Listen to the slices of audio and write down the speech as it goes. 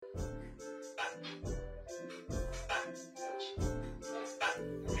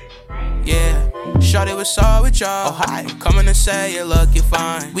shorty was all with y'all. Oh, hi. Coming to say you look, you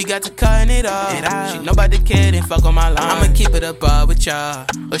fine. We got to cutting it off. She know about the kid and fuck on my line. I'ma keep it up with y'all.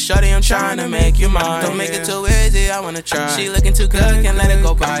 But shorty, I'm trying to make you mine. Don't make it too easy, I wanna try. She looking too good, can't let it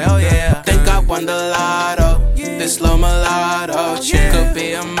go by, oh yeah. Think I won the lotto. This slow mulatto. She could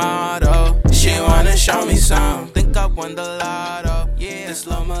be a model. She wanna show me some. Think I won the lotto.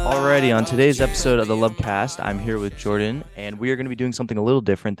 Alrighty, on today's episode of the Lovecast, I'm here with Jordan, and we are going to be doing something a little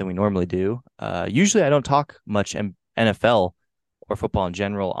different than we normally do. Usually I don't talk much NFL or football in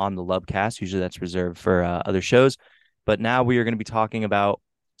general on the Lovecast. Usually that's reserved for other shows. But now we are going to be talking about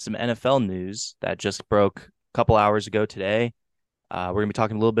some NFL news that just broke a couple hours ago today. We're going to be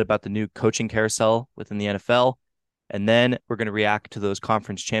talking a little bit about the new coaching carousel within the NFL. And then we're going to react to those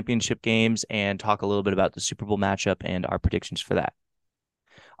conference championship games and talk a little bit about the Super Bowl matchup and our predictions for that.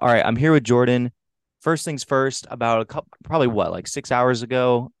 All right, I'm here with Jordan. First things first, about like 6 hours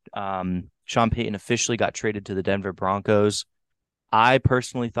ago, Sean Payton officially got traded to the Denver Broncos. I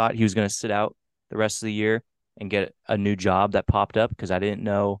personally thought he was going to sit out the rest of the year and get a new job that popped up because I didn't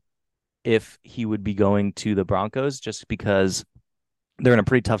know if he would be going to the Broncos just because they're in a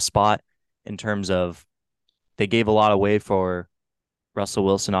pretty tough spot in terms of they gave a lot away for Russell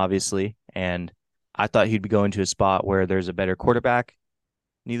Wilson, obviously, and I thought he'd be going to a spot where there's a better quarterback.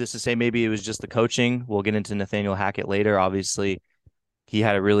 Needless to say, maybe it was just the coaching. We'll get into Nathaniel Hackett later. Obviously, he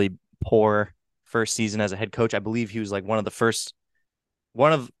had a really poor first season as a head coach. I believe he was like one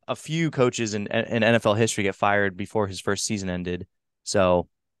of a few coaches in NFL history get fired before his first season ended. So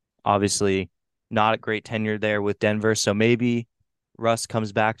obviously not a great tenure there with Denver. So maybe Russ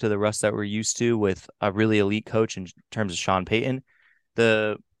comes back to the Russ that we're used to with a really elite coach in terms of Sean Payton.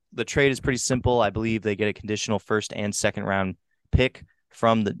 The trade is pretty simple. I believe they get a conditional first and second round pick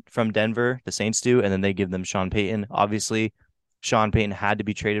from Denver, the Saints do, and then they give them Sean Payton. Obviously, Sean Payton had to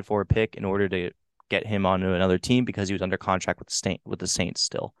be traded for a pick in order to get him onto another team because he was under contract with the Saints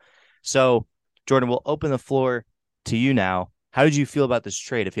still. So, Jordan, we'll open the floor to you now. How did you feel about this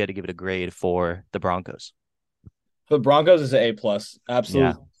trade if you had to give it a grade for the Broncos? For the Broncos, it's an A+.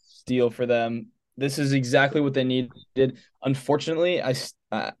 Absolute steal for them. This is exactly what they needed. Unfortunately,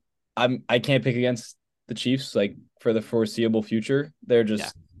 I can't pick against the Chiefs like for the foreseeable future. They're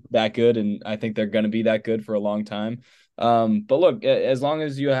just that good, and I think they're going to be that good for a long time. But look, as long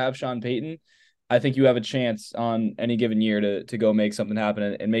as you have Sean Payton, I think you have a chance on any given year to go make something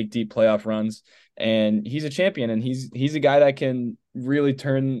happen and make deep playoff runs. And he's a champion, and he's a guy that can really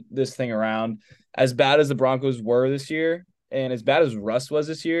turn this thing around. As bad as the Broncos were this year, and as bad as Russ was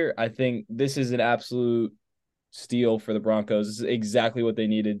this year, I think this is an absolute steal for the Broncos. This is exactly what they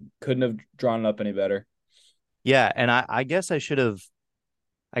needed. Couldn't have drawn it up any better. Yeah, and I guess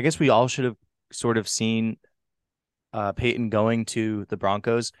we all should have sort of seen Peyton going to the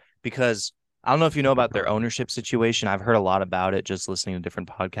Broncos because I don't know if you know about their ownership situation. I've heard a lot about it just listening to different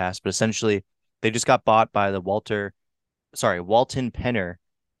podcasts, but essentially they just got bought by the Walton Penner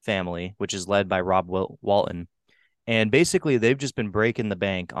family, which is led by Rob Walton. And basically they've just been breaking the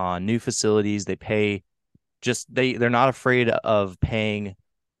bank on new facilities. They're not afraid of paying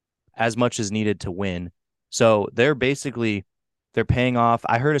as much as needed to win. So they're paying off.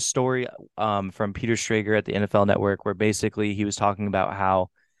 I heard a story from Peter Schrager at the NFL Network where basically he was talking about how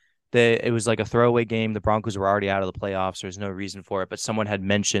it was like a throwaway game. The Broncos were already out of the playoffs. There's no reason for it. But someone had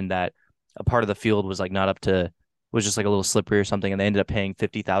mentioned that a part of the field was like was just like a little slippery or something. And they ended up paying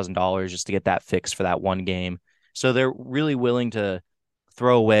 $50,000 just to get that fixed for that one game. So they're really willing to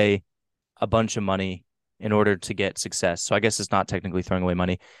throw away a bunch of money in order to get success. So I guess it's not technically throwing away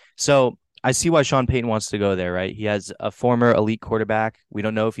money. So I see why Sean Payton wants to go there, right? He has a former elite quarterback. We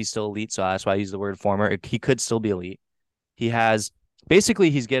don't know if he's still elite, so that's why I use the word former. He could still be elite. He's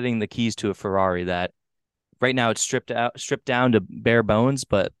getting the keys to a Ferrari that right now it's stripped down to bare bones,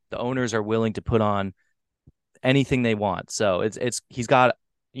 but the owners are willing to put on anything they want. So he's got,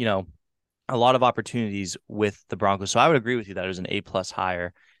 a lot of opportunities with the Broncos. So I would agree with you that it was an A+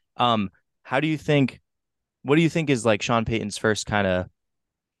 hire. What do you think is like Sean Payton's first kind of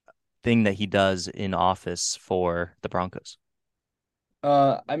thing that he does in office for the Broncos?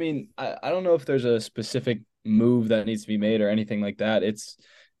 I don't know if there's a specific move that needs to be made or anything like that. It's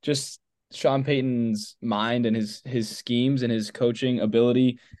just Sean Payton's mind and his schemes and his coaching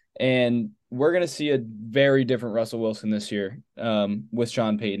ability. And we're going to see a very different Russell Wilson this year with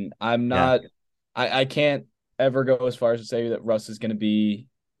Sean Payton. I can't ever go as far as to say that Russ is going to be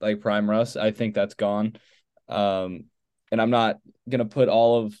like prime Russ. I think that's gone. And I'm not going to put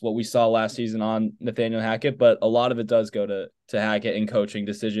all of what we saw last season on Nathaniel Hackett, but a lot of it does go to Hackett and coaching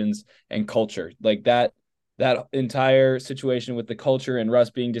decisions and culture. Like that that entire situation with the culture and Russ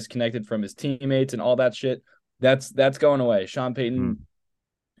being disconnected from his teammates and all that shit, that's going away. Sean Hmm. Payton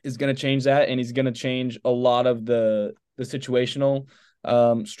is going to change that, and he's going to change a lot of the situational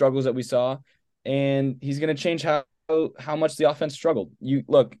struggles that we saw, and he's going to change how much the offense struggled. You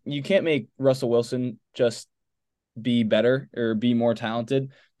can't make Russell Wilson just be better or be more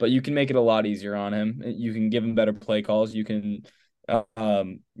talented, but you can make it a lot easier on him. You can give him better play calls. You can,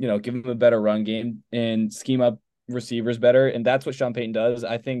 give him a better run game and scheme up receivers better. And that's what Sean Payton does.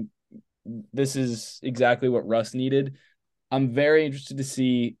 I think this is exactly what Russ needed. I'm very interested to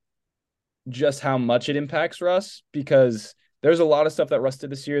see just how much it impacts Russ because there's a lot of stuff that Russ did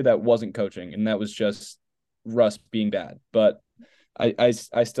this year that wasn't coaching, and that was just Russ being bad. But I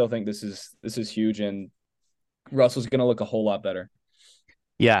still think this is huge, and Russell's going to look a whole lot better.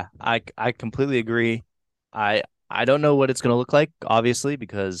 Yeah, I completely agree. I don't know what it's going to look like, obviously,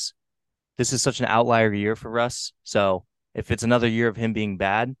 because this is such an outlier year for Russ. So if it's another year of him being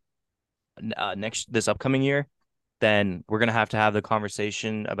bad this upcoming year, then we're going to have the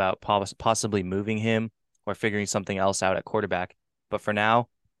conversation about possibly moving him or figuring something else out at quarterback. But for now,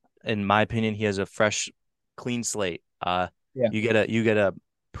 in my opinion, he has a fresh, clean slate. Yeah. You get a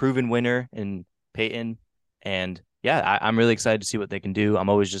proven winner in Peyton, and yeah, I'm really excited to see what they can do. I'm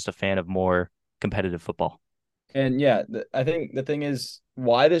always just a fan of more competitive football. And yeah, I think the thing is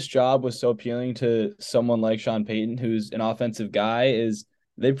why this job was so appealing to someone like Sean Payton, who's an offensive guy, is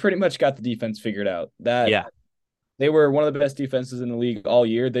they pretty much got the defense figured out. That Yeah, they were one of the best defenses in the league all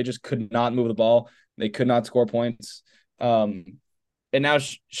year. They just could not move the ball. They could not score points. And now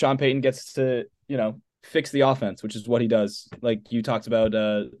Sean Payton gets to, fix the offense, which is what he does. Like you talked about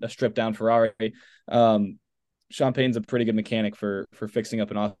a stripped down Ferrari. Sean Payton's a pretty good mechanic for fixing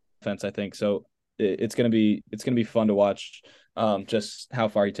up an offense, I think. So it's gonna be fun to watch just how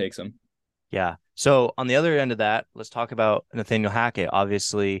far he takes him. yeah. So on the other end of that, let's talk about Nathaniel Hackett.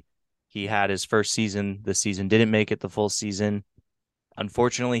 Obviously, he had his first season this season, didn't make it the full season.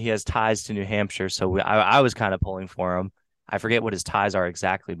 Unfortunately, he has ties to New Hampshire, so I was kind of pulling for him. I forget what his ties are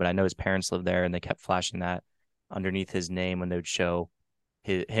exactly, but I know his parents live there, and they kept flashing that underneath his name when they would show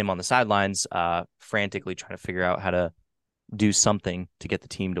him on the sidelines, frantically trying to figure out how to do something to get the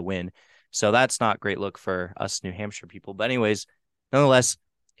team to win. So that's not a great look for us New Hampshire people. But anyways, nonetheless,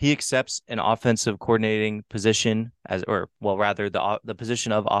 he accepts an offensive coordinating position or well, rather the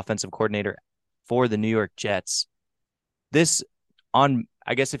position of offensive coordinator for the New York Jets. This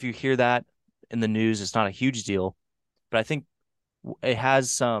I guess if you hear that in the news, it's not a huge deal, but I think it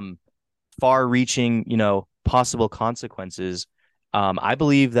has some far-reaching, possible consequences. I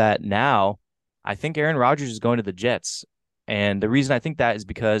believe that now, I think Aaron Rodgers is going to the Jets, and the reason I think that is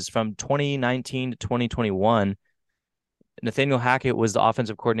because from 2019 to 2021, Nathaniel Hackett was the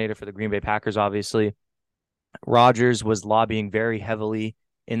offensive coordinator for the Green Bay Packers. Obviously, Rodgers was lobbying very heavily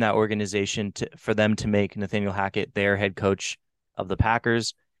in that organization for them to make Nathaniel Hackett their head coach of the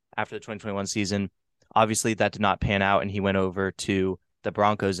Packers after the 2021 season. Obviously, that did not pan out, and he went over to the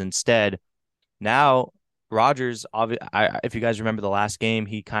Broncos instead. Now, Rodgers, if you guys remember the last game,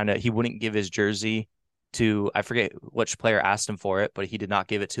 he wouldn't give his jersey to, I forget which player asked him for it, but he did not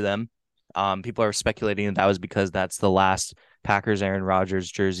give it to them. People are speculating that was because that's the last Packers Aaron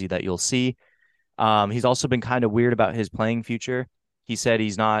Rodgers jersey that you'll see. He's also been kind of weird about his playing future. He said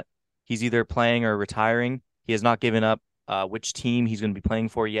he's either playing or retiring. He has not given up which team he's going to be playing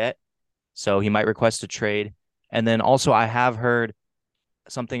for yet. So he might request a trade. And then also I have heard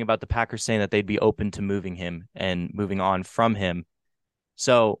something about the Packers saying that they'd be open to moving him and moving on from him.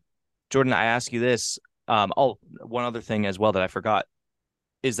 So, Jordan, I ask you this. One other thing as well that I forgot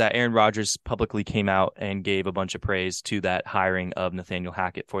is that Aaron Rodgers publicly came out and gave a bunch of praise to that hiring of Nathaniel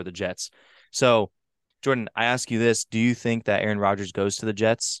Hackett for the Jets. So, Jordan, I ask you this. Do you think that Aaron Rodgers goes to the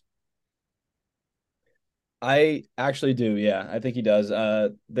Jets? I actually do. Yeah, I think he does.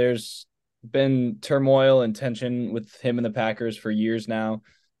 There's been turmoil and tension with him and the Packers for years now.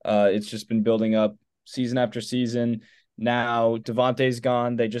 It's just been building up season after season. Now Devontae's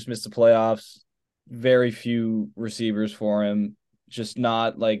gone. They just missed the playoffs. Very few receivers for him. Just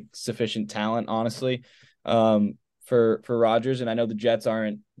not like sufficient talent, honestly, for Rodgers. And I know the Jets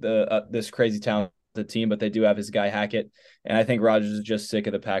aren't this crazy talented team, but they do have his guy Hackett, and I think Rodgers is just sick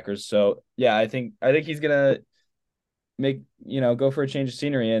of the Packers. So yeah, I think he's gonna go for a change of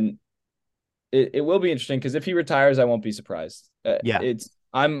scenery, and it will be interesting because if he retires, I won't be surprised. Yeah.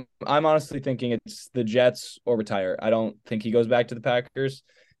 I'm honestly thinking it's the Jets or retire. I don't think he goes back to the Packers.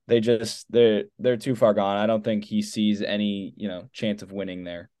 They're too far gone. I don't think he sees any chance of winning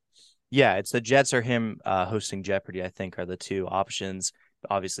there. Yeah, it's the Jets or him hosting Jeopardy, I think, are the two options.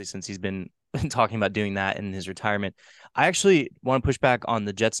 Obviously, since he's been talking about doing that in his retirement. I actually want to push back on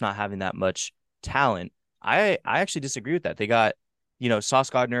the Jets not having that much talent. I actually disagree with that. They got, Sauce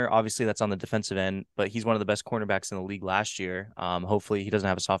Gardner, obviously that's on the defensive end, but he's one of the best cornerbacks in the league last year. Hopefully he doesn't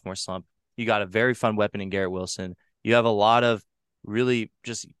have a sophomore slump. You got a very fun weapon in Garrett Wilson. You have a lot of really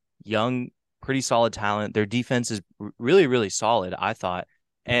just young, pretty solid talent. Their defense is really, really solid, I thought.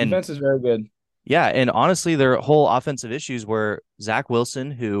 And Defense is very good. yeah, and honestly, their whole offensive issues were Zach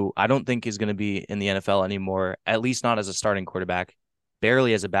Wilson, who I don't think is going to be in the NFL anymore, at least not as a starting quarterback,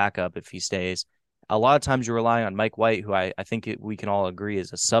 barely as a backup if he stays. A lot of times you're relying on Mike White, who I think we can all agree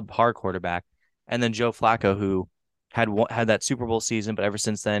is a subpar quarterback, and then Joe Flacco, who had that Super Bowl season, but ever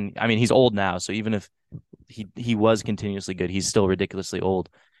since then, I mean, he's old now, so even if he was continuously good, he's still ridiculously old.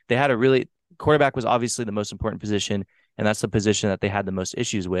 They had a really quarterback was obviously the most important position, and that's the position that they had the most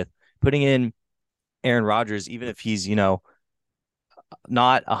issues with. Putting in Aaron Rodgers, even if he's,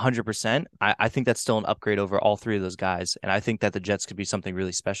 not 100%, I think that's still an upgrade over all three of those guys. And I think that the Jets could be something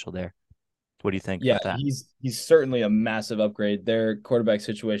really special there. What do you think Yeah, about that? he's certainly a massive upgrade. Their quarterback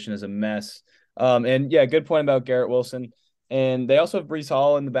situation is a mess. And yeah, good point about Garrett Wilson. And they also have Breece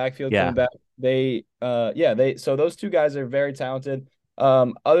Hall in the backfield Yeah. coming back. So those two guys are very talented.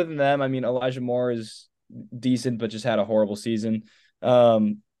 Other than them, I mean, Elijah Moore is decent, but just had a horrible season. I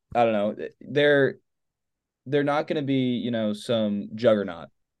don't know. They're not going to be, some juggernaut,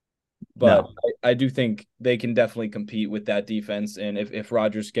 but No. I do think they can definitely compete with that defense. And if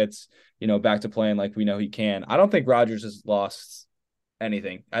Rodgers gets, back to playing like we know he can, I don't think Rodgers has lost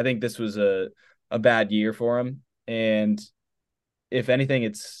anything. I think this was a bad year for him. And if anything,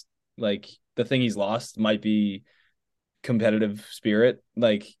 it's like the thing he's lost might be competitive spirit.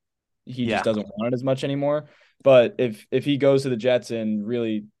 Like he just Yeah. doesn't want it as much anymore. But if he goes to the Jets and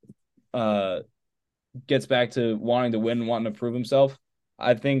really uh gets back to wanting to win, wanting to prove himself,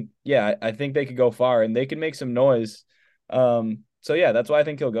 I think they could go far and they could make some noise. So yeah, that's why I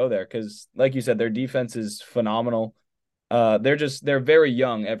think he'll go there because, like you said, their defense is phenomenal. They're very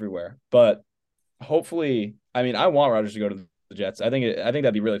young everywhere, but hopefully, I mean, I want Rodgers to go to the Jets. I think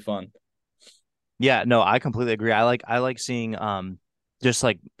that'd be really fun. Yeah, no, I completely agree. I like seeing just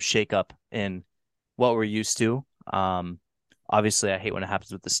like shake up in what we're used to. Obviously I hate when it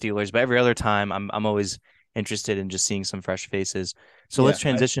happens with the Steelers, but every other time I'm always interested in just seeing some fresh faces. So let's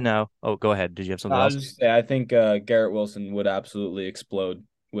Yeah, transition now. Oh, go ahead. Did you have something I else? was just say I think Garrett Wilson would absolutely explode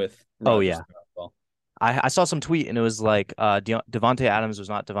with Oh Rodgers. yeah. I saw some tweet and it was like Devontae Adams was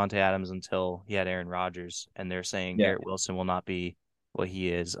not Devontae Adams until he had Aaron Rodgers, and they're saying Yeah, Garrett Wilson will not be what he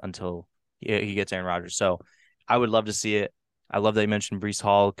is until he gets Aaron Rodgers. So I would love to see it. I love that you mentioned Breece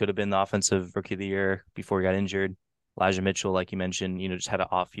Hall could have been the offensive rookie of the year before he got injured. Elijah Mitchell, like you mentioned, just had an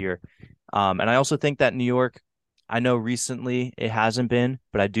off year. And I also think that New York, I know recently it hasn't been,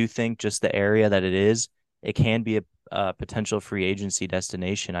 but I do think just the area that it is, it can be a potential free agency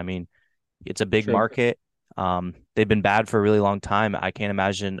destination. I mean, it's a big sure. market. They've been bad for a really long time. I can't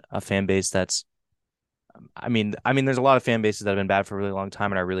imagine a fan base that's. There's a lot of fan bases that have been bad for a really long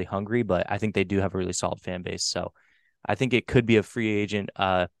time and are really hungry, but I think they do have a really solid fan base. So I think it could be a free agent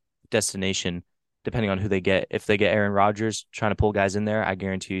destination, depending on who they get. If they get Aaron Rodgers trying to pull guys in there, I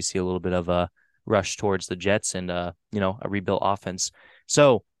guarantee you see a little bit of a rush towards the Jets and a rebuilt offense.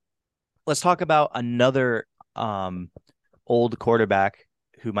 So let's talk about another old quarterback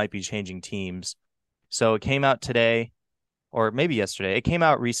who might be changing teams. So it came out today, or maybe yesterday. It came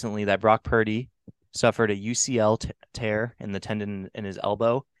out recently that Brock Purdy suffered a UCL tear in the tendon in his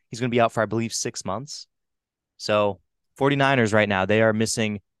elbow. He's going to be out for, I believe, 6 months. So 49ers right now, they are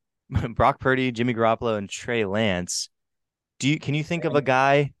missing Brock Purdy, Jimmy Garoppolo, and Trey Lance. Can you think of a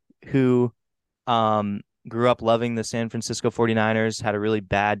guy who grew up loving the San Francisco 49ers, had a really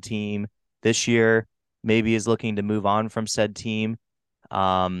bad team this year, maybe is looking to move on from said team?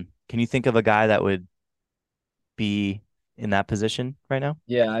 Can you think of a guy that would be in that position right now?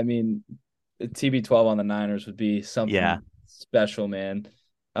 Yeah, I mean, TB12 on the Niners would be Yeah. something special, man.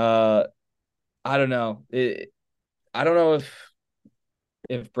 Uh, I don't know. I don't know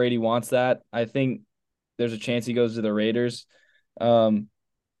if Brady wants that. I think there's a chance he goes to the Raiders. Um,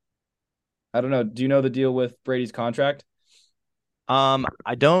 I don't know. Do you know the deal with Brady's contract? I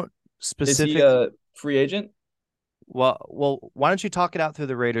don't Is he specific. a free agent? Well, why don't you talk it out through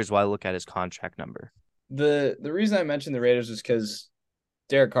the Raiders while I look at his contract number? The reason I mentioned the Raiders is because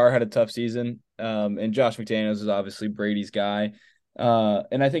Derek Carr had a tough season, and Josh McDaniels is obviously Brady's guy.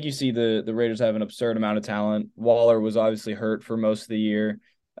 And I think you see the Raiders have an absurd amount of talent. Waller was obviously hurt for most of the year.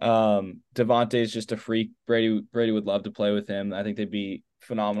 Devontae is just a freak. Brady would love to play with him. I think they'd be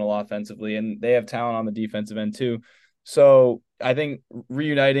phenomenal offensively, and they have talent on the defensive end too. So I think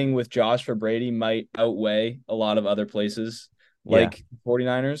reuniting with Josh for Brady might outweigh a lot of other places Yeah. like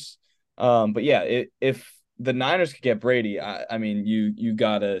 49ers. But yeah, if the Niners could get Brady, I mean, you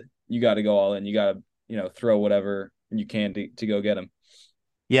gotta go all in. You gotta throw whatever you can to go get him.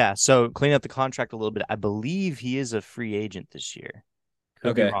 Yeah. So clean up the contract a little bit. I believe he is a free agent this year.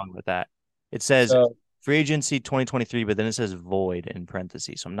 Could be Okay, wrong with that. It says so free agency 2023, but then it says void in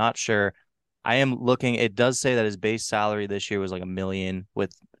parentheses. So I'm not sure. I am looking. It does say that his base salary this year was like 1 million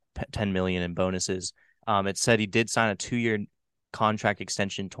with 10 million in bonuses. It said he did sign a 2-year contract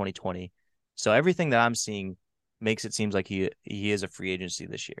extension 2020. So everything that I'm seeing makes it seems like he is a free agency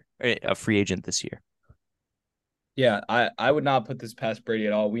this year, a free agent this year. yeah, I would not put this past Brady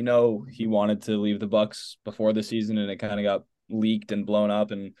at all. We know he wanted to leave the Bucks before the season, and it kind of got leaked and blown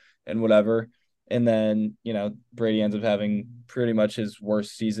up and whatever. And then Brady ends up having pretty much his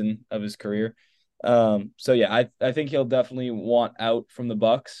worst season of his career. So yeah, I think he'll definitely want out from the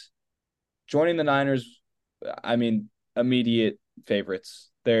Bucks. Joining the Niners, I mean, immediate favorites.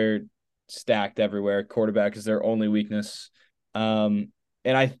 They're stacked everywhere. Quarterback is their only weakness.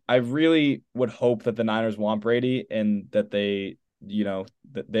 And I really would hope that the Niners want Brady and that they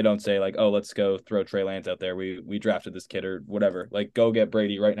don't say like, oh, let's go throw Trey Lance out there. We drafted this kid or whatever. Like, go get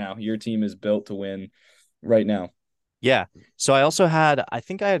Brady right now. Your team is built to win right now. Yeah. So I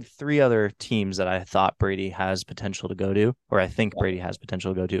think I had 3 other teams that I thought Brady has potential to go to, or I think Brady has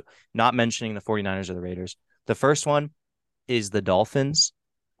potential to go to, not mentioning the 49ers or the Raiders. The first one is the Dolphins.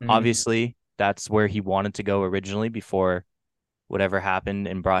 Mhm. Obviously, that's where he wanted to go originally before whatever happened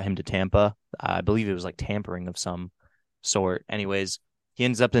and brought him to Tampa. I believe it was like tampering of some sort. Anyways, he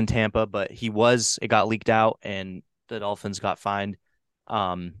ends up in Tampa, but it got leaked out and the Dolphins got fined.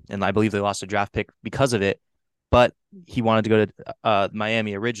 And I believe they lost a draft pick because of it. But he wanted to go to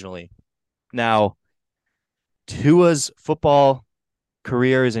Miami originally. Now, Tua's football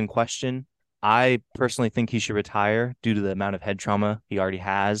career is in question. I personally think he should retire due to the amount of head trauma he already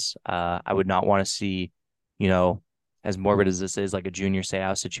has. I would not want to see, you know, as morbid as this is, like a Junior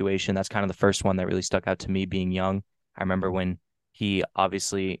Seau situation. That's kind of the first one that really stuck out to me being young. I remember when he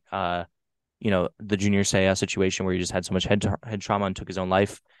obviously, the Junior Seau situation where he just had so much head trauma and took his own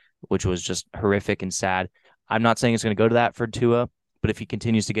life, which was just horrific and sad. I'm not saying it's going to go to that for Tua, but if he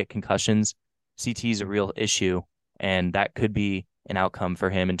continues to get concussions, CT is a real issue, and that could be an outcome for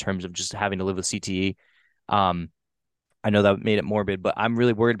him in terms of just having to live with CTE. Um, I know that made it morbid, but I'm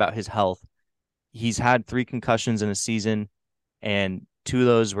really worried about his health. He's had 3 concussions in a season, and 2 of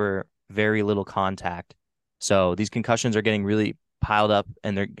those were very little contact. So these concussions are getting really piled up,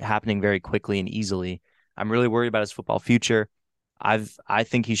 and they're happening very quickly and easily. I'm really worried about his football future. I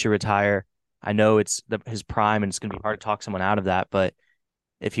think he should retire. I know it's his prime, and it's going to be hard to talk someone out of that. But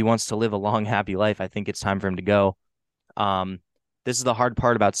if he wants to live a long, happy life, I think it's time for him to go. Um, this is the hard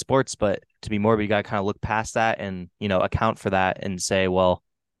part about sports, but to be morbid, you got to kind of look past that and account for that and say, well,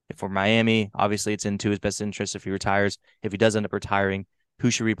 if we're Miami, obviously it's into his best interest if he retires. If he does end up retiring,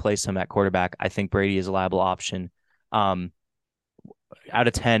 who should replace him at quarterback? I think Brady is a liable option. Um, out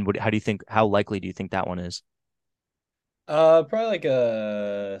of 10, how likely do you think that one is? Probably like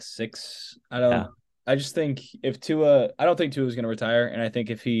a 6. Yeah. I just think I don't think Tua is going to retire, and I think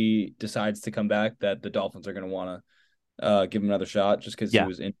if he decides to come back, that the Dolphins are going to want to give him another shot, just because he Yeah.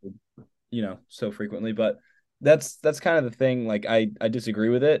 was injured, so frequently. But that's kind of the thing. Like, I disagree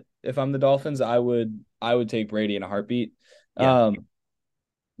with it. If I'm the Dolphins, I would take Brady in a heartbeat. Yeah.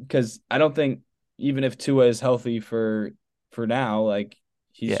 Because I don't think, even if Tua is healthy for now, like,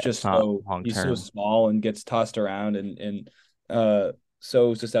 Yeah. It's not long he's so term. small and gets tossed around and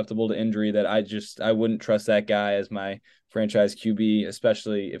so susceptible to injury that I wouldn't trust that guy as my franchise QB,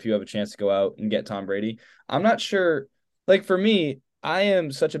 especially if you have a chance to go out and get Tom Brady. I'm not sure. Like, for me, I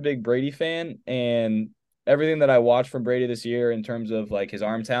am such a big Brady fan, and everything that I watched from Brady this year in terms of like his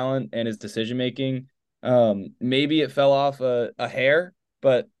arm talent and his decision making, maybe it fell off a hair,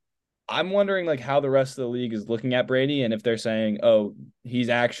 but I'm wondering like how the rest of the league is looking at Brady, and if they're saying, "Oh, he's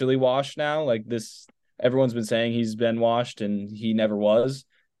actually washed now." Like, this, everyone's been saying he's been washed and he never was,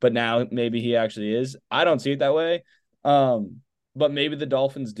 but now maybe he actually is. I don't see it that way. But maybe the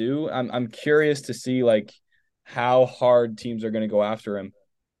Dolphins do. I'm curious to see like how hard teams are going to go after him.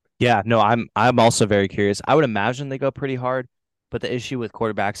 Yeah, no, I'm also very curious. I would imagine they go pretty hard, but the issue with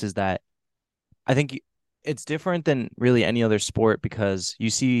quarterbacks is that I think it's different than really any other sport because you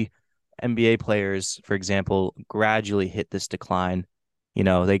see NBA players, for example, gradually hit this decline.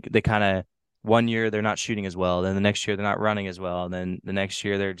 They kind of 1 year they're not shooting as well, then the next year they're not running as well, and then the next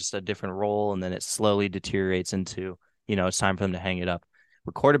year they're just a different role, and then it slowly deteriorates into, it's time for them to hang it up.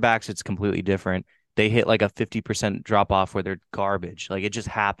 With quarterbacks, it's completely different. they hit like a 50% drop off where they're garbage. Like it just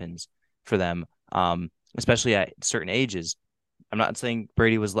happens for them, especially at certain ages. I'm not saying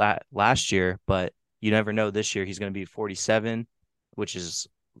Brady was last year, but you never know. This year he's going to be 47, which is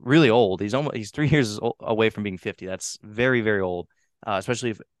really old. He's 3 years away from being 50. That's very, very old, especially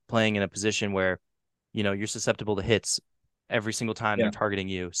if playing in a position where you're susceptible to hits every single time they're Yeah. targeting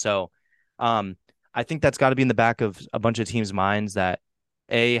you. So, um, I think that's got to be in the back of a bunch of teams' minds that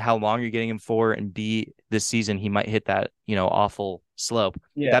A, how long you're getting him for, and B, this season he might hit that, awful slope.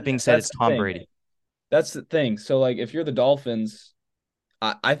 Yeah, That being said, that's it's the Tom thing. Brady. That's the thing. So like if you're the Dolphins,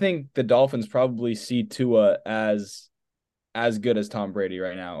 I think the Dolphins probably see Tua as good as Tom Brady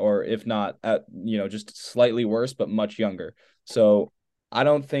right now, or if not at just slightly worse, but much younger. So I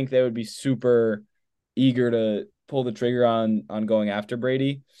don't think they would be super eager to pull the trigger on going after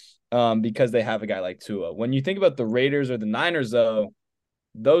Brady, because they have a guy like Tua. When you think about the Raiders or the Niners, though,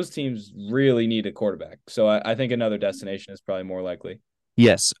 those teams really need a quarterback. So I think another destination is probably more likely.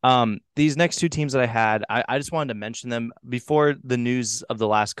 Yes. These next two teams that I had, I just wanted to mention them before the news of the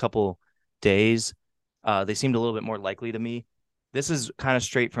last couple days. They seemed a little bit more likely to me. This is kind of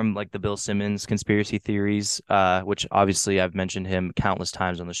straight from like the Bill Simmons conspiracy theories, which obviously I've mentioned him countless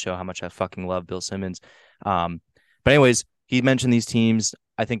times on the show, how much I fucking love Bill Simmons. Um, but anyways, he mentioned these teams.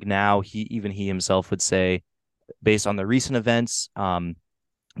 I think now he himself would say, based on the recent events,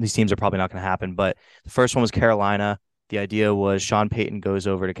 these teams are probably not going to happen. But the first one was Carolina. The idea was Sean Payton goes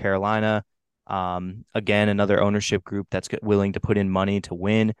over to Carolina. Again, another ownership group that's willing to put in money to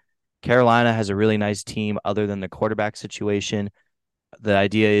win. Carolina has a really nice team other than the quarterback situation. The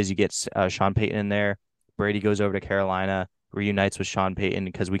idea is you get Sean Payton in there. Brady goes over to Carolina, reunites with Sean Payton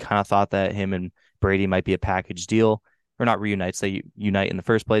because we kind of thought that him and Brady might be a package deal, or not reunites, they unite in the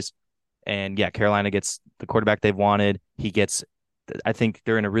first place. And yeah, Carolina gets the quarterback they've wanted. I think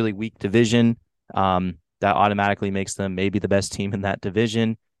they're in a really weak division. That automatically makes them maybe the best team in that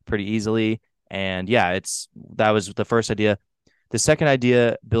division pretty easily. And yeah, that was the first idea. The second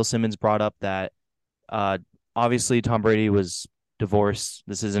idea, Bill Simmons brought up that uh, obviously Tom Brady was divorced.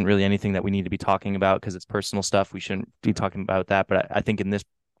 This isn't really anything that we need to be talking about because it's personal stuff. We shouldn't be talking about that. But I think in this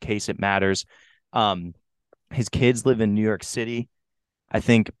case, it matters. Um, his kids live in New York City. I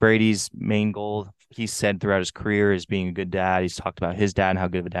think Brady's main goal, he said throughout his career, is being a good dad. He's talked about his dad and how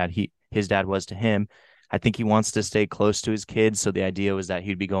good of a dad his dad was to him. I think he wants to stay close to his kids. So the idea was that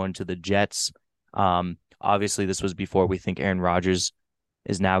he'd be going to the Jets. Obviously, this was before we think Aaron Rodgers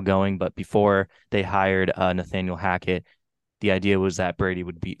is now going, but before they hired Nathaniel Hackett, the idea was that Brady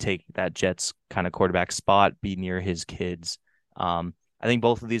would take that Jets kind of quarterback spot, be near his kids. I think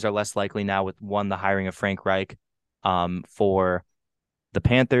both of these are less likely now with one, the hiring of Frank Reich for the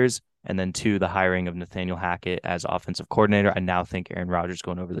Panthers, and then two, the hiring of Nathaniel Hackett as offensive coordinator. I now think Aaron Rodgers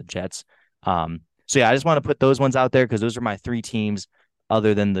going over the Jets. So yeah, I just want to put those ones out there because those are my three teams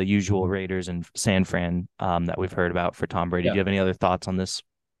other than the usual Raiders and San Fran that we've heard about for Tom Brady. Do Yeah. you have any other thoughts on this?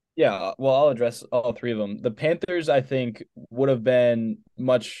 Yeah, well, I'll address all three of them. The Panthers, I think, would have been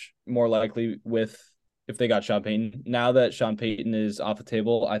much more likely with if they got Sean Payton. Now that Sean Payton is off the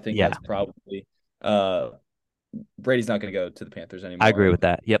table, I think Yeah, that's probably uh Brady's not going to go to the Panthers I agree anymore. with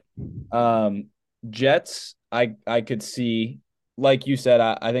that. Yep. Um, Jets, I could see, like you said,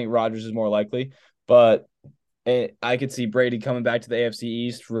 I think Rodgers is more likely, but I could see Brady coming back to the AFC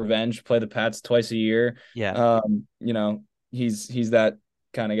East, revenge, play the Pats twice a year. Yeah. He's that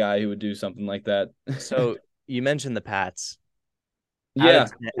kind of guy who would do something like that. So you mentioned the Pats. Yeah.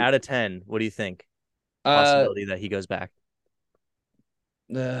 Out of 10, what do you think? Uh, Possibility that he goes back.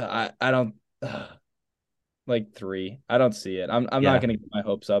 I don't like three. I don't see it. I'm not Yeah. gonna get my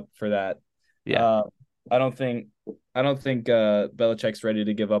hopes up for that. Yeah. Uh, I don't think Belichick's ready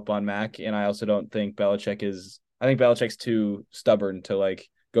to give up on Mac, and I also don't think Belichick is. I think Belichick's too stubborn to like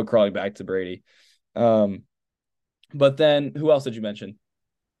go crawling back to Brady. Um, but then who else did you mention?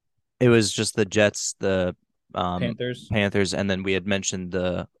 It was just the Jets, the Panthers. Panthers, and then we had mentioned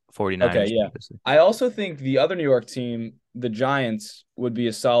the Okay, 49ers yeah. previously. I also think the other New York team, the Giants, would be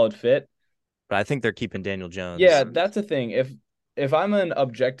a solid fit. But I think they're keeping Daniel Yeah, Jones. that's the thing. If I'm an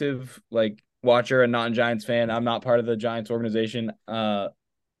objective like watcher and not a Giants fan, I'm not part of the Giants organization.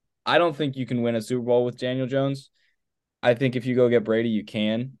 I don't think you can win a Super Bowl with Daniel Jones. I think if you go get Brady, you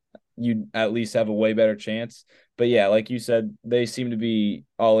can. You at least have a way better chance. But yeah, like you said, they seem to be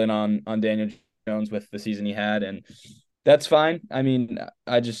all in on Daniel Jones with the season he had, and that's fine. I mean,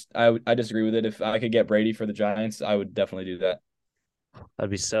 I disagree with it. If I could get Brady for the Giants, I would definitely do that.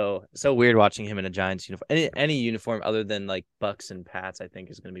 That'd be so weird watching him in a Giants uniform. Any uniform other than like Bucks and Pats, I think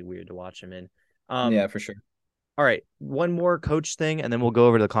is going to be weird to watch him in. Yeah, for sure. All right, one more coach thing, and then we'll go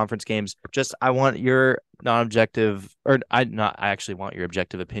over to the conference games. Just I want your non-objective, or I actually want your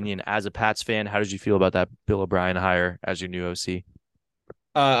objective opinion as a Pats fan. How did you feel about that Bill O'Brien hire as your new OC?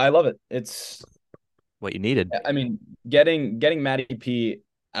 I love it. It's What you needed? I mean, getting Matty P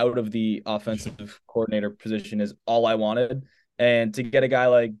out of the offensive coordinator position is all I wanted. And to get a guy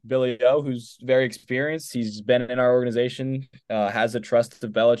like Billy O, who's very experienced, he's been in our organization, has the trust of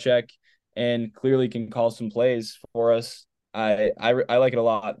Belichick, and clearly can call some plays for us. I like it a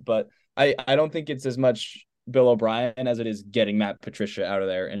lot, but I don't think it's as much Bill O'Brien as it is getting Matt Patricia out of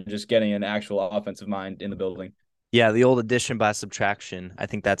there and just getting an actual offensive mind in the building. Yeah, the old addition by subtraction. I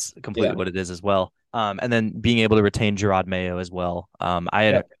think that's completely Yeah. what it is as well. And then being able to retain Gerard Mayo as well.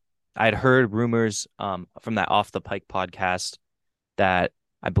 Yeah. I had heard rumors from that Off the Pike podcast that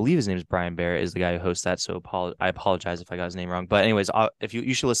I believe his name is Brian Barrett is the guy who hosts that. So I apologize if I got his name wrong. But anyways, if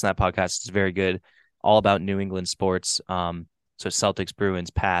you should listen to that podcast, it's very good, all about New England sports. So Celtics,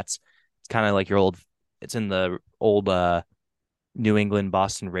 Bruins, Pats. It's kind of like your old. It's in the old New England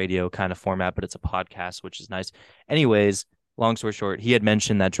Boston radio kind of format, but it's a podcast, which is nice. Anyways, long story short, he had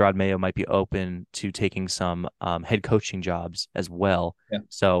mentioned that Gerard Mayo might be open to taking some head coaching jobs as well. Yeah.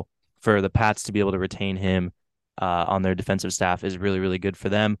 So for the Pats to be able to retain him on their defensive staff is really, really good for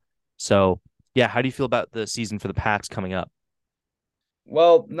them. So yeah, how do you feel about the season for the Pats coming up?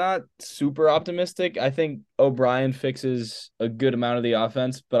 Well, not super optimistic. I think O'Brien fixes a good amount of the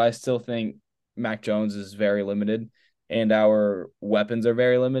offense, but I still think Mac Jones is very limited and our weapons are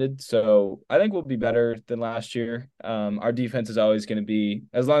very limited. So I think we'll be better than last year. Our defense is always going to be,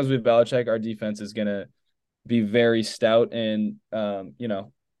 as long as we have Belichick, our defense is going to be very stout and,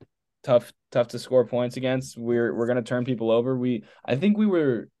 tough to score points against. We're going to turn people over. I think we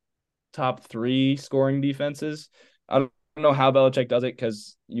were top 3 scoring defenses. I don't know how Belichick does it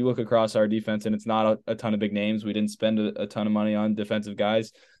because you look across our defense and it's not a ton of big names. We didn't spend a ton of money on defensive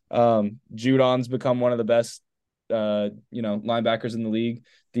guys. Judon's become one of the best, linebackers in the league,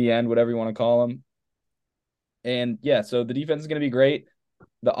 the end, whatever you want to call him. And yeah, so the defense is going to be great.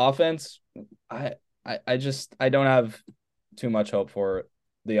 The offense, I don't have too much hope for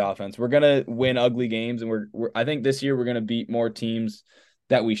the offense. We're gonna win ugly games, and I think this year we're gonna beat more teams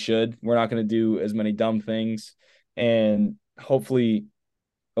that we should. We're not gonna do as many dumb things, and hopefully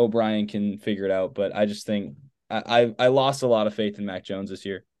O'Brien can figure it out. But I just think I lost a lot of faith in Mac Jones this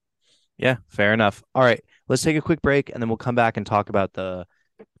year. Yeah, fair enough. All right, let's take a quick break and then we'll come back and talk about the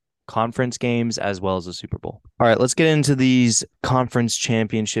conference games as well as the Super Bowl. All right, let's get into these conference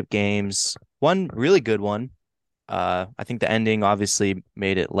championship games. One really good one. I think the ending obviously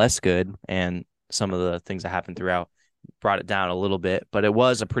made it less good, and some of the things that happened throughout brought it down a little bit, but it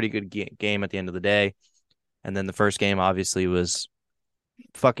was a pretty good game at the end of the day. And then the first game obviously was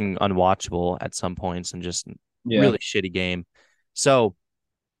fucking unwatchable at some points and just really shitty game. So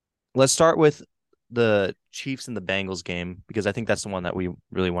let's start with the Chiefs and the Bengals game because I think that's the one that we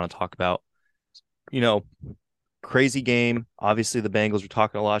really want to talk about. Crazy game. Obviously, the Bengals were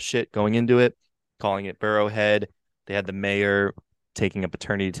talking a lot of shit going into it, calling it Burrowhead. They had the mayor taking a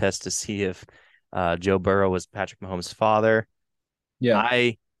paternity test to see if Joe Burrow was Patrick Mahomes' father.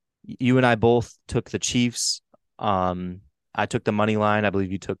 Yeah. You and I both took the Chiefs. I took the money line. I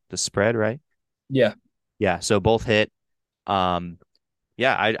believe you took the spread, right? Yeah. Yeah. So both hit. I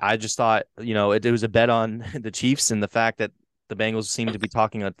just thought, it was a bet on the Chiefs and the fact that the Bengals seemed to be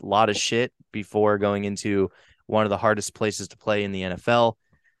talking a lot of shit before going into one of the hardest places to play in the NFL.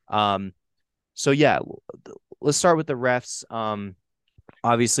 So yeah, let's start with the refs.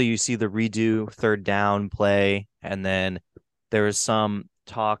 Obviously you see the redo third down play, and then there was some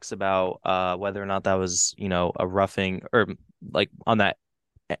talks about whether or not that was, a roughing or like on that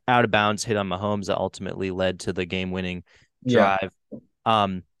out of bounds hit on Mahomes that ultimately led to the game winning drive.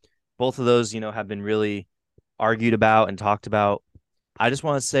 Both of those, have been really argued about and talked about. I just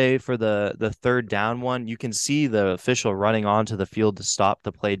want to say for the third down one, you can see the official running onto the field to stop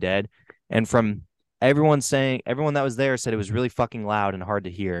the play dead. And from everyone that was there said it was really fucking loud and hard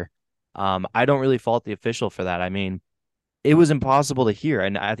to hear. I don't really fault the official for that. I mean, it was impossible to hear.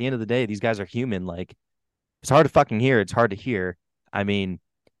 And at the end of the day, these guys are human. Like, it's hard to fucking hear. It's hard to hear. I mean,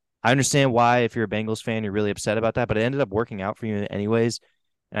 I understand why, if you're a Bengals fan, you're really upset about that, but it ended up working out for you anyways.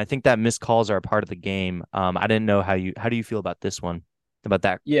 And I think that missed calls are a part of the game. I didn't know how do you feel about this one, about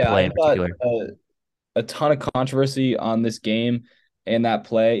that play I in thought particular? a ton of controversy on this game and that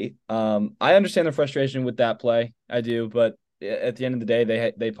play. I understand the frustration with that play. I do, but at the end of the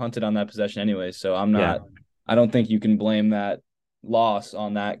day, they punted on that possession anyway. So I don't think you can blame that loss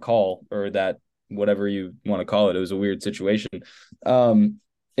on that call or that whatever you want to call it. It was a weird situation.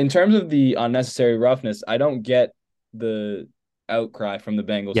 in terms of the unnecessary roughness, I don't get the outcry from the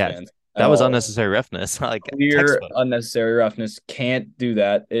Bengals Yeah, fans at that was all. unnecessary roughness, like Clear textbook. unnecessary roughness. Can't do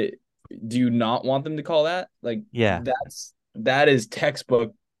that. Do you not want them to call that? Like Yeah, that is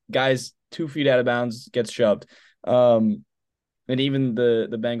textbook. Guys 2 feet out of bounds gets shoved. Um, and even the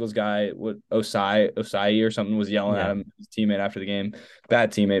Bengals guy, what Osai or something, was yelling at yeah, him, his teammate after the game.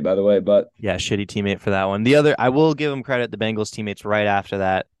 Bad teammate, by the way. But yeah. Shitty teammate for that one. The other, I will give him credit. The Bengals teammates right after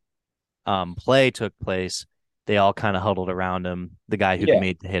that play took place, they all kind of huddled around him. The guy who yeah,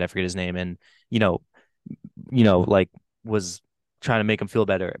 made the hit, I forget his name, and you know, like was trying to make him feel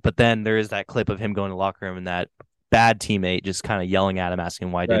better. But then there is that clip of him going to the locker room and that bad teammate just kind of yelling at him, asking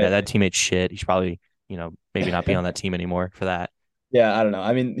him why he did that. right. That teammate's shit. He should probably, maybe not be on that team anymore for that. Yeah, I don't know.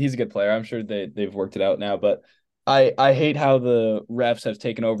 I mean, he's a good player. I'm sure they've worked it out now, but I hate how the refs have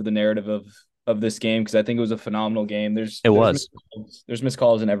taken over the narrative of this game because I think it was a phenomenal game. It was. There's missed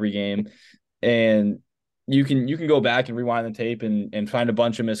calls in every game, and you can go back and rewind the tape and find a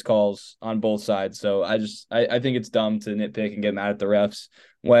bunch of missed calls on both sides. So I think it's dumb to nitpick and get mad at the refs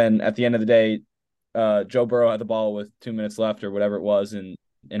when at the end of the day, Joe Burrow had the ball with 2 minutes left or whatever it was and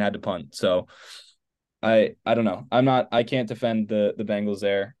had to punt. So I don't know. I can't defend the Bengals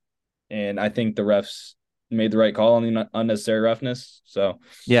there, and I think the refs made the right call on the unnecessary roughness. So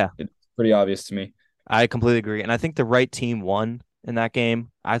Yeah, it's pretty obvious to me. I completely agree. And I think the right team won in that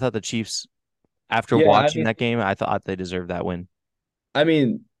game. I thought the Chiefs, after Yeah, watching that game, I thought they deserved that win. I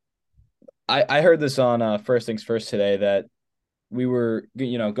mean, I heard this on First Things First today that we were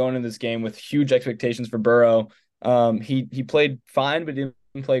going into this game with huge expectations for Burrow. He played fine, but didn't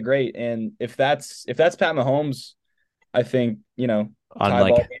play great. And if that's Pat Mahomes, I think On tie like,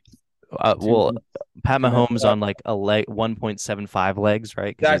 ball game two well, Pat 2 minutes Mahomes left. on like a leg 1.75 legs,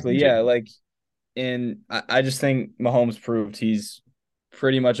 right? Because he's Exactly, injured. yeah. Like, and I just think Mahomes proved he's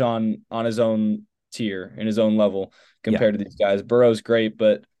pretty much on his own tier in his own level Yeah. compared to these guys. Burrow's great,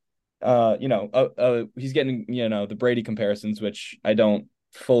 but he's getting the Brady comparisons, which I don't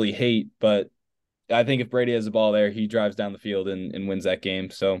fully hate, but I think if Brady has the ball there, he drives down the field and wins that game.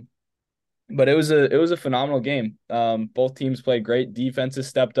 So, but it was a phenomenal game. Both teams played great. Defenses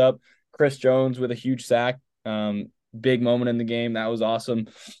stepped up. Chris Jones with a huge sack. Big moment in the game. That was awesome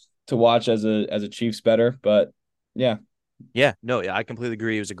to watch as a Chiefs better. But yeah, Yeah, no, yeah, I completely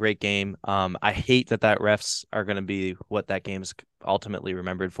agree. It was a great game. I hate that refs are going to be what that game's ultimately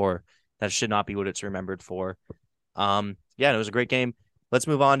remembered for. That should not be what it's remembered for. Yeah, it was a great game. Let's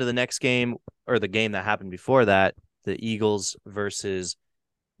move on to the next game, or the game that happened before that, the Eagles versus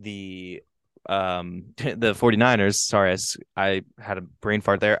the the 49ers. Sorry, I had a brain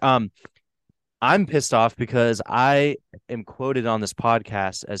fart there. I'm pissed off because I am quoted on this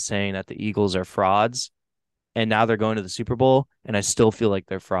podcast as saying that the Eagles are frauds, and now they're going to the Super Bowl, and I still feel like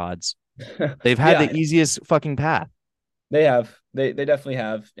they're frauds. They've had yeah, the easiest fucking path. they have. They definitely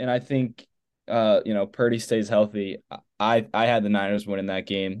have. And I think Purdy stays healthy. I had the Niners winning that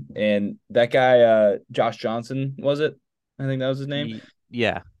game. And that guy, Josh Johnson, was it? I think that was his name.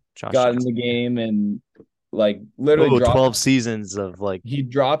 Yeah, Josh Got in Johnson. the game and like literally Oh, dropped 12 seasons of like, he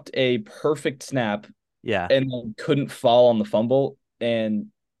dropped a perfect snap yeah, and then couldn't fall on the fumble and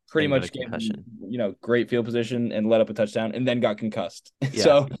pretty then got a much gave him, concussion. great field position and let up a touchdown and then got concussed. Yeah,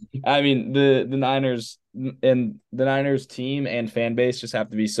 So, I mean, the Niners and the Niners team and fan base just have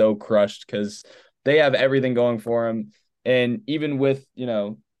to be so crushed because they have everything going for them. And even with,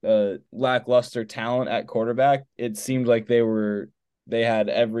 lackluster talent at quarterback, it seemed like they had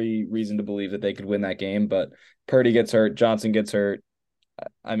every reason to believe that they could win that game. But Purdy gets hurt, Johnson gets hurt.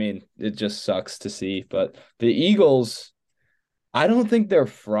 I mean, it just sucks to see. But the Eagles, I don't think they're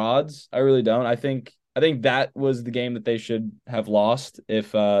frauds. I really don't. I think that was the game that they should have lost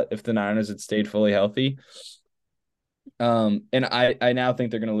if the Niners had stayed fully healthy. And I now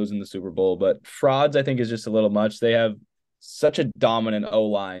think they're going to lose in the Super Bowl, but frauds I think is just a little much. They have such a dominant O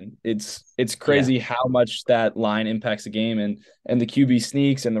line. It's yeah, crazy how much that line impacts the game and the QB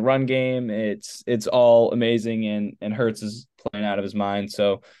sneaks and the run game. It's all amazing and Hurts is playing out of his mind.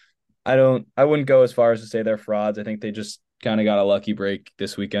 So I wouldn't go as far as to say they're frauds. I think they just kind of got a lucky break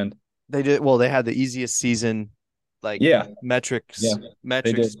this weekend. they did. Well, they had the easiest season, like Yeah, yeah, they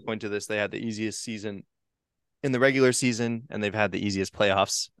metrics did. point to this. They had the easiest season in the regular season, and they've had the easiest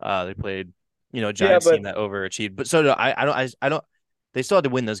playoffs. They played, Yeah, Giants but team that overachieved, but so do I don't. They still had to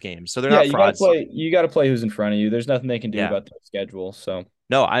win those games, so they're yeah, not frauds. you gotta play who's in front of you. There's nothing they can do Yeah, about the schedule. So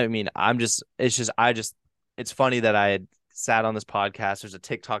no, I mean, it's funny that I had sat on this podcast. There's a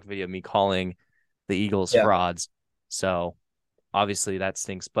TikTok video of me calling the Eagles yeah. frauds, so obviously that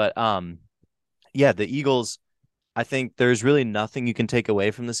stinks. But yeah, the Eagles. I think there's really nothing you can take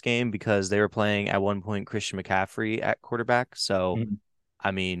away from this game because they were playing at one point Christian McCaffrey at quarterback. So, Mhm.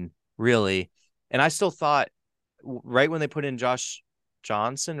 I mean, really, and I still thought right when they put in Josh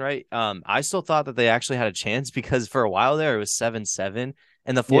Johnson, right? I still thought that they actually had a chance because for a while there it was 7-7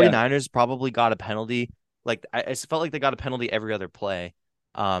 and the Yeah. 49ers probably got a penalty. Like I felt like they got a penalty every other play.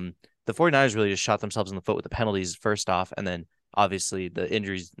 The 49ers really just shot themselves in the foot with the penalties first off, and then obviously the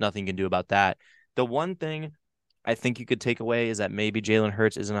injuries, nothing you can do about that. The one thing I think you could take away is that maybe Jalen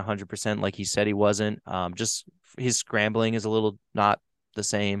Hurts isn't 100% like he said he wasn't. Just his scrambling is a little not the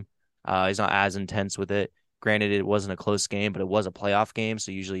same. He's not as intense with it. Granted, it wasn't a close game, but it was a playoff game,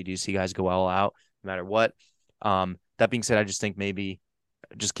 so usually you do see guys go all out no matter what. That being said, I just think maybe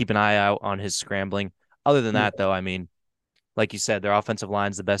just keep an eye out on his scrambling. Other than Yeah. that, though, I mean, like you said, their offensive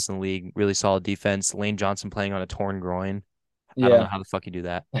line's the best in the league. Really solid defense. Lane Johnson playing on a torn groin. I don't know Yeah. how the fuck you do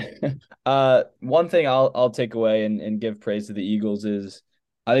that. One thing I'll take away and give praise to the Eagles is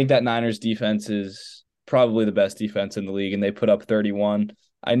I think that Niners defense is probably the best defense in the league, and they put up 31.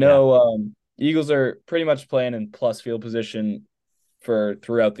 I Yeah. know Eagles are pretty much playing in plus field position for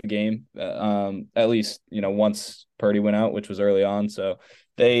throughout the game. At least once Purdy went out, which was early on, so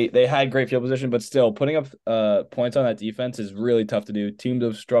they had great field position, but still putting up points on that defense is really tough to do. Teams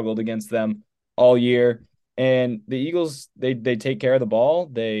have struggled against them all year. And the Eagles, they take care of the ball,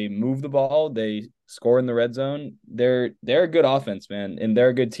 they move the ball, they score in the red zone. They're a good offense, man, and they're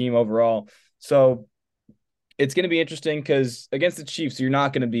a good team overall. So it's going to be interesting because against the Chiefs, you're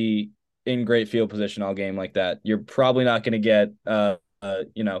not going to be in great field position all game like that. You're probably not going to get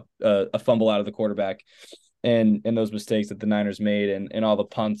a fumble out of the quarterback and those mistakes that the Niners made and all the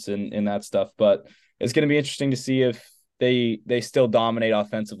punts and that stuff. But it's going to be interesting to see if they still dominate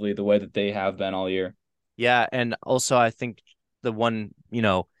offensively the way that they have been all year. Yeah, and also I think the one,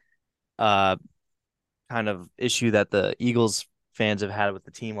 uh kind of issue that the Eagles fans have had with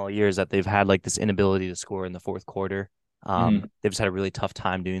the team all year is that they've had like this inability to score in the fourth quarter. Mm-hmm. They've just had a really tough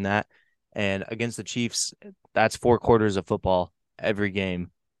time doing that. And against the Chiefs, that's 4 quarters of football every game.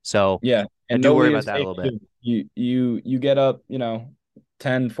 So Yeah, I and do no worry lead about is that a safe little bit. too. You get up,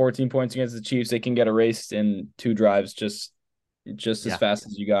 10, 14 points against the Chiefs, they can get erased in 2 drives just as Yeah. fast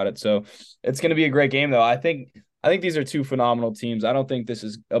as you got it. So it's going to be a great game though. I think these are two phenomenal teams. I don't think this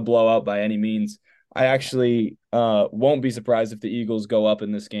is a blowout by any means. I actually won't be surprised if the Eagles go up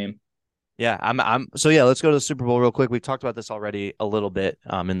in this game. Yeah, I'm so yeah, let's go to the Super Bowl real quick. We've talked about this already a little bit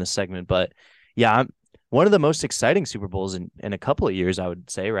in this segment, but yeah, I'm one of the most exciting Super Bowls in a couple of years, I would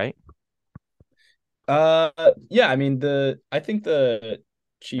say, right? Uh yeah, I mean I think the In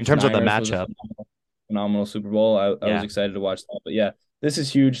Chiefs terms of the Niners was a matchup. phenomenal Super Bowl. I was Yeah. excited to watch that. But yeah, this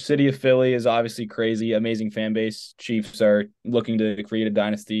is huge. City of Philly is obviously crazy, amazing fan base. Chiefs are looking to create a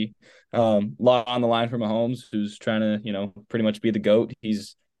dynasty. Lot on the line for Mahomes, who's trying to, pretty much be the GOAT.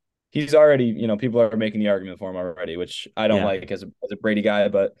 He's already, people are making the argument for him already, which I don't Yeah. like as a Brady guy,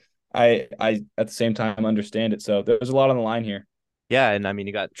 but I at the same time understand it. So there's a lot on the line here. Yeah, and I mean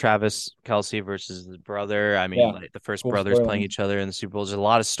you got Travis Kelsey versus his brother. I mean, Yeah, like the first cool brothers playing storyline. each other in the Super Bowl. There's a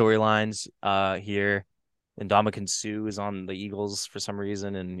lot of storylines here. And Ndamukong Suh is on the Eagles for some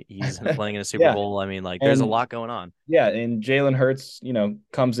reason, and he's playing in a Super Yeah, Bowl. I mean, like there's a and lot going on. yeah, and Jalen Hurts,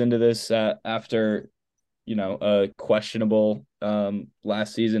 comes into this after a questionable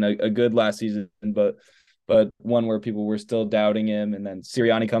last season, a good last season, but one where people were still doubting him, and then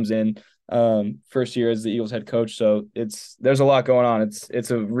Sirianni comes in first year as the Eagles head coach. So there's a lot going on. It's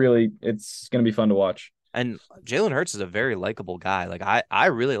gonna be fun to watch. And Jalen Hurts is a very likable guy. Like I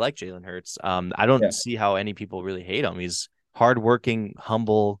really like Jalen Hurts. I Yeah. don't see how any people really hate him. He's hardworking,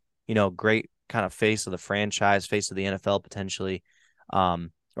 humble, great kind of face of the franchise, face of the NFL potentially, or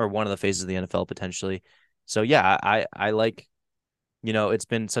one of the faces of the NFL potentially. So yeah, I like, it's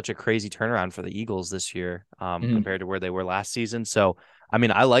been such a crazy turnaround for the Eagles this year, Mhm. compared to where they were last season. So I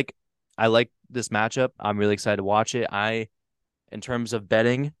mean, I like this matchup. I'm really excited to watch it. In terms of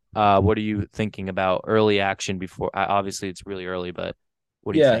betting, what are you thinking about early action before? Obviously, it's really early, but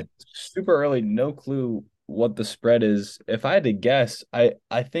what do you Yeah, think? super early. No clue what the spread is. If I had to guess, I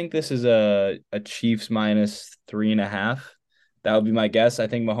think this is a Chiefs minus 3.5. That would be my guess. I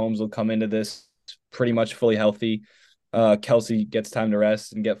think Mahomes will come into this pretty much fully healthy. Kelsey gets time to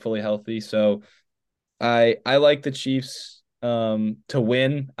rest and get fully healthy. So I like the Chiefs to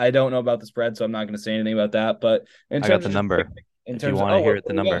win. I don't know about the spread, so I'm not going to say anything about that. But in I got terms the of just number. in If you terms of want to hear it,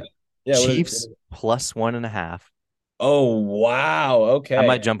 the what do we got? number. Yeah, Chiefs plus 1.5. oh wow, I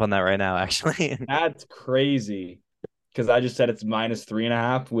might okay. jump on that right now, actually. That's crazy. Because I just said it's minus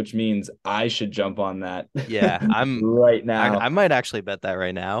 3.5, which means I should jump on that Yeah, right I now. might actually bet that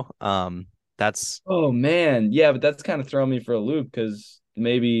right now. That's Oh man, yeah, but that's kind of throwing me for a loop because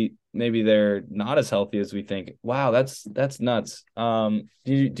maybe they're not as healthy as we think. Wow, that's nuts. Do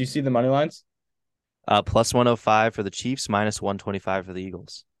you see the money lines? plus 105 for the Chiefs, minus 125 for the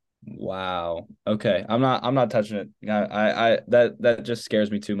Eagles. Wow. Okay. I'm not touching it. I that just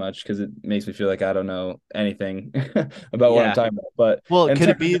scares me too much because it makes me feel like I don't know anything about what I'm Yeah. talking about. But Well, in could terms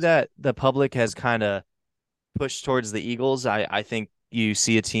it of be that the public has kind of pushed towards the Eagles? I think you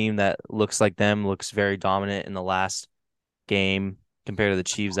see a team that looks like them, looks very dominant in the last game compared to the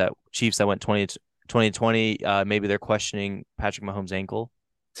Chiefs that went 2020. Maybe they're questioning Patrick Mahomes' ankle.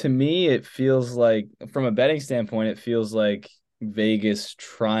 to me, it feels like from a betting standpoint, it feels like Vegas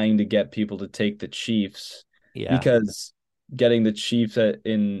trying to get people to take the Chiefs Yeah. because getting the Chiefs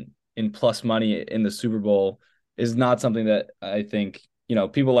in plus money in the Super Bowl is not something that I think,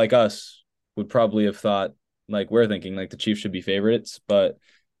 people like us would probably have thought like we're thinking like the Chiefs should be favorites, but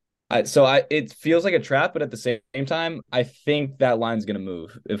it feels like a trap, but at the same time, I think that line's gonna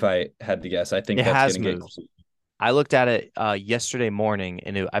move. If I had to guess, I think It that's has gonna get moved. I looked at it yesterday morning,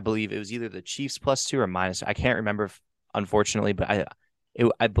 and I believe it was either the Chiefs plus two or minus. I can't remember, unfortunately, but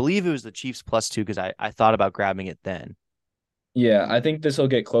I believe it was the Chiefs plus two because I thought about grabbing it then. Yeah, I think this will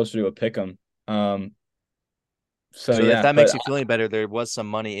get closer to a pick 'em. Um, so So if yeah, that but makes you feel any better, there was some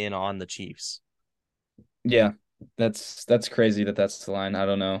money in on the Chiefs. yeah, that's crazy that that's the line. I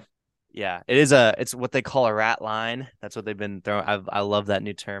don't know. Yeah, it's what they call a rat line. That's what they've been throwing. I love that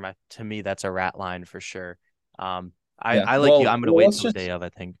new term. To me, that's a rat line for sure. Yeah. I like you. Well, I'm gonna well, wait let's until the just day of, I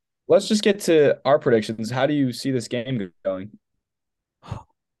think. let's just get to our predictions. How do you see this game going?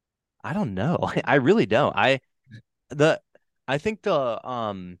 I don't know. I really don't. The I think the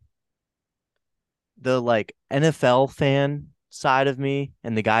like NFL fan side of me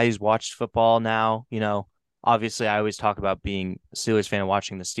and the guy who's watched football now, obviously I always talk about being a Steelers fan and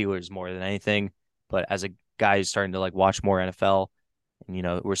watching the Steelers more than anything. But as a guy who's starting to like watch more NFL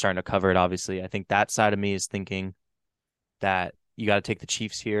and we're starting to cover it, obviously, I think that side of me is thinking that you got to take the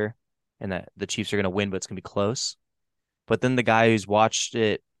Chiefs here and that the Chiefs are going to win, but it's going to be close. But then the guy who's watched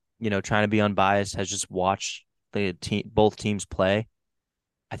it, trying to be unbiased, has just watched both teams play.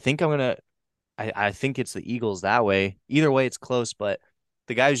 I think I'm gonna I think it's the Eagles that way. Either way, it's close, but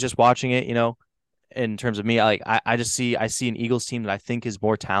the guy who's just watching it, in terms of me, I see an Eagles team that I think is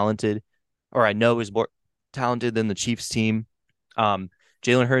more talented, or I know is more talented than the Chiefs team. Um,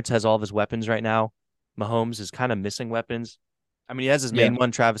 Jalen Hurts has all of his weapons right now. Mahomes is kind of missing weapons. I mean, he has his Yeah. main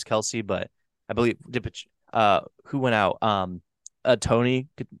one, Travis Kelce, but I believe who went out? Tony,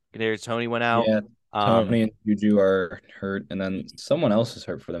 Kadarius Tony went out. Yeah. Um, Tony and Juju are hurt, and then someone else is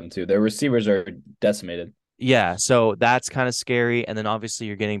hurt for them too. Their receivers are decimated. Yeah, so that's kind of scary. And then obviously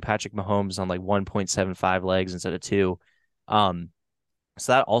you're getting Patrick Mahomes on like 1.75 legs instead of two. Um,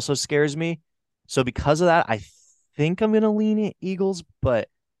 so that also scares me. So because of that, I think I'm gonna lean Eagles, but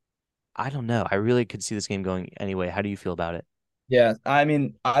I don't know. I really could see this game going anyway. How do you feel about it? Yeah, I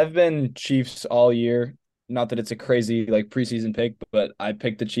mean, I've been Chiefs all year. Not that it's a crazy like preseason pick, but I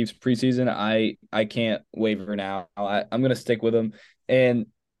picked the Chiefs preseason. I can't waver now. I'm gonna stick with them. And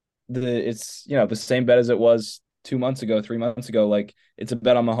it's the same bet as it was 2 months ago, 3 months ago. Like it's a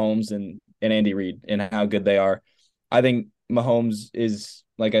bet on Mahomes and Andy Reid and how good they are. I think Mahomes is,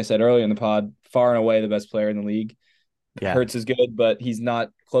 like I said earlier in the pod, far and away the best player in the league. Yeah. Hurts is good, but he's not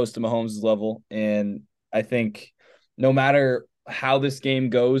close to Mahomes' level. And I think no matter how this game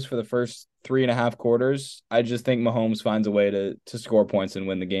goes for the first 3.5 quarters, I just think Mahomes finds a way to score points and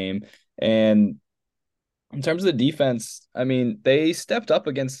win the game. And in terms of the defense, I mean, they stepped up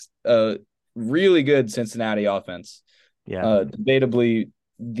against a really good Cincinnati offense, Yeah. debatably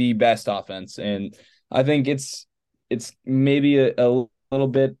the best offense, and I think it's maybe a little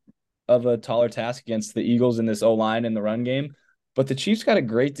bit of a taller task against the Eagles in this O line in the run game, but the Chiefs got a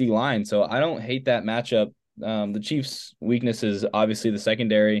great D line, so I don't hate that matchup. The Chiefs' weakness is obviously the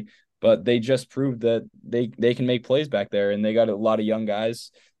secondary, but they just proved that they can make plays back there, and they got a lot of young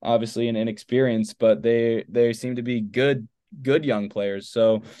guys obviously and inexperienced, but they seem to be good young players.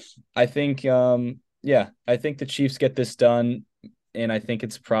 So I think yeah, I think the Chiefs get this done, and I think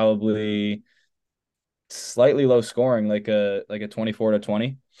it's probably slightly low scoring, like a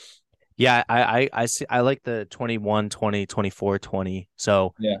 24-20. Yeah, I see. I like the 21-20, 24-20.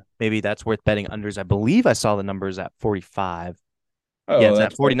 So Yeah. maybe that's worth betting unders. I believe I saw the numbers at 45. Yeah, Oh, it's at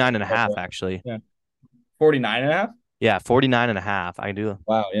that's 49 and a half, actually. yeah. 49 and a half. Yeah, 49 and a half. I do.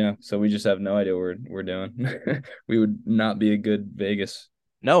 Wow, yeah. So we just have no idea what we're doing. We would not be a good Vegas.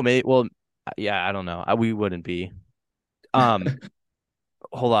 No, maybe. Well, yeah, I don't know. We wouldn't be. Um,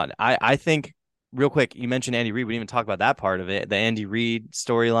 hold on. I think real quick, you mentioned Andy Reid. We didn't even talk about that part of it. The Andy Reid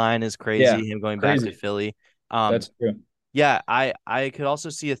storyline is crazy. Yeah, Him going back crazy. to Philly. That's true. Yeah, I could also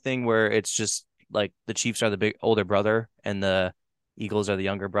see a thing where it's just like the Chiefs are the big older brother and the Eagles are the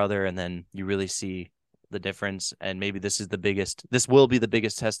younger brother, and then you really see the difference. And maybe this will be the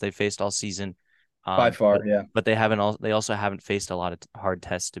biggest test they faced all season. By far, yeah. But they also haven't faced a lot of hard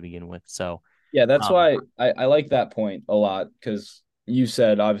tests to begin with. So yeah, that's why I like that point a lot, because you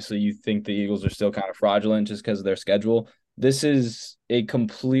said obviously you think the Eagles are still kind of fraudulent just because of their schedule. This is a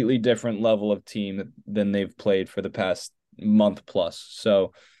completely different level of team than they've played for the past month plus.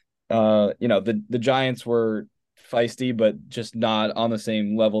 So, the Giants were feisty, but just not on the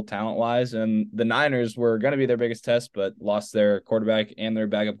same level talent wise. And the Niners were going to be their biggest test, but lost their quarterback and their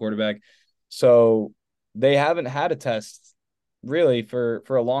backup quarterback. So they haven't had a test really for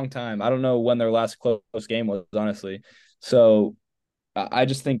a long time. I don't know when their last close game was, honestly. So I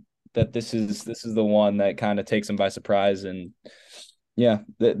just think that this is the one that kind of takes them by surprise. And yeah,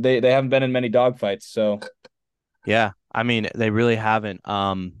 they haven't been in many dogfights. So yeah, I mean, they really haven't.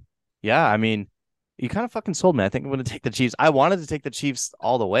 Yeah, I mean, you kind of fucking sold me. I think I'm going to take the Chiefs. I wanted to take the Chiefs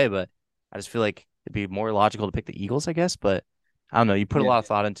all the way, but I just feel like it'd be more logical to pick the Eagles, I guess. But I don't know. You put a lot of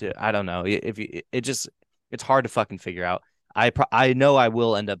thought into it. I don't know. It's hard to fucking figure out. I know I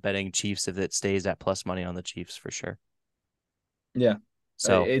will end up betting Chiefs if it stays at plus money on the Chiefs for sure. Yeah.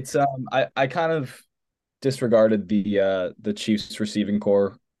 So it's I kind of disregarded the Chiefs receiving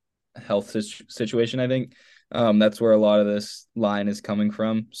core health situation, I think. That's where a lot of this line is coming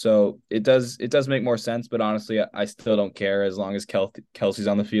from. So it does make more sense, but honestly, I still don't care as long as Kelsey's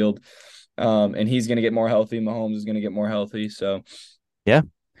on the field. And he's going to get more healthy. Mahomes is going to get more healthy. So yeah.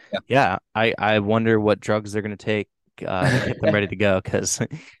 I wonder what drugs they're going to take to get them ready to go, because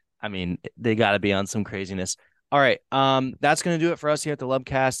I mean, they got to be on some craziness. All right. That's going to do it for us here at the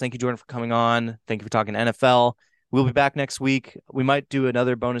Lubcast. Thank you, Jordan, for coming on. Thank you for talking NFL. We'll be back next week. We might do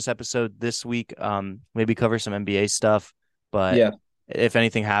another bonus episode this week. Maybe cover some NBA stuff. But if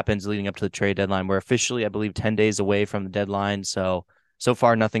anything happens leading up to the trade deadline, we're officially, I believe, 10 days away from the deadline. So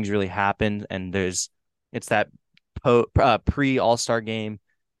far, nothing's really happened. And it's that pre-All-Star game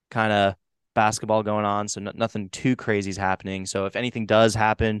kind of basketball going on. So nothing too crazy is happening. So if anything does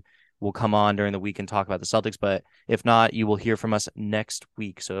happen, we'll come on during the week and talk about the Celtics. But if not, you will hear from us next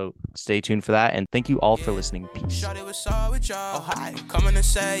week. So stay tuned for that. And thank you all for listening. Peace. Coming to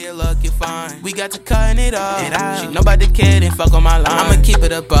say, yeah, look, you're fine. We got to cutting it up. She know about the kid and fuck on my line. I'ma keep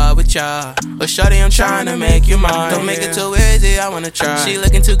it above with y'all. But shorty, I'm trying to make you mine. Don't make it too easy, I wanna try. She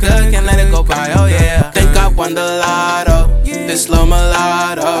looking too good, can't let it go by, oh yeah. Think I won the lotto. This slow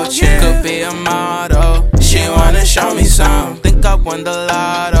mulatto chick could be a model. She wanna show me some. Think I won the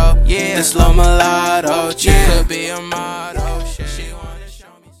lotto. Yeah, this slow mulatto chick could be a model.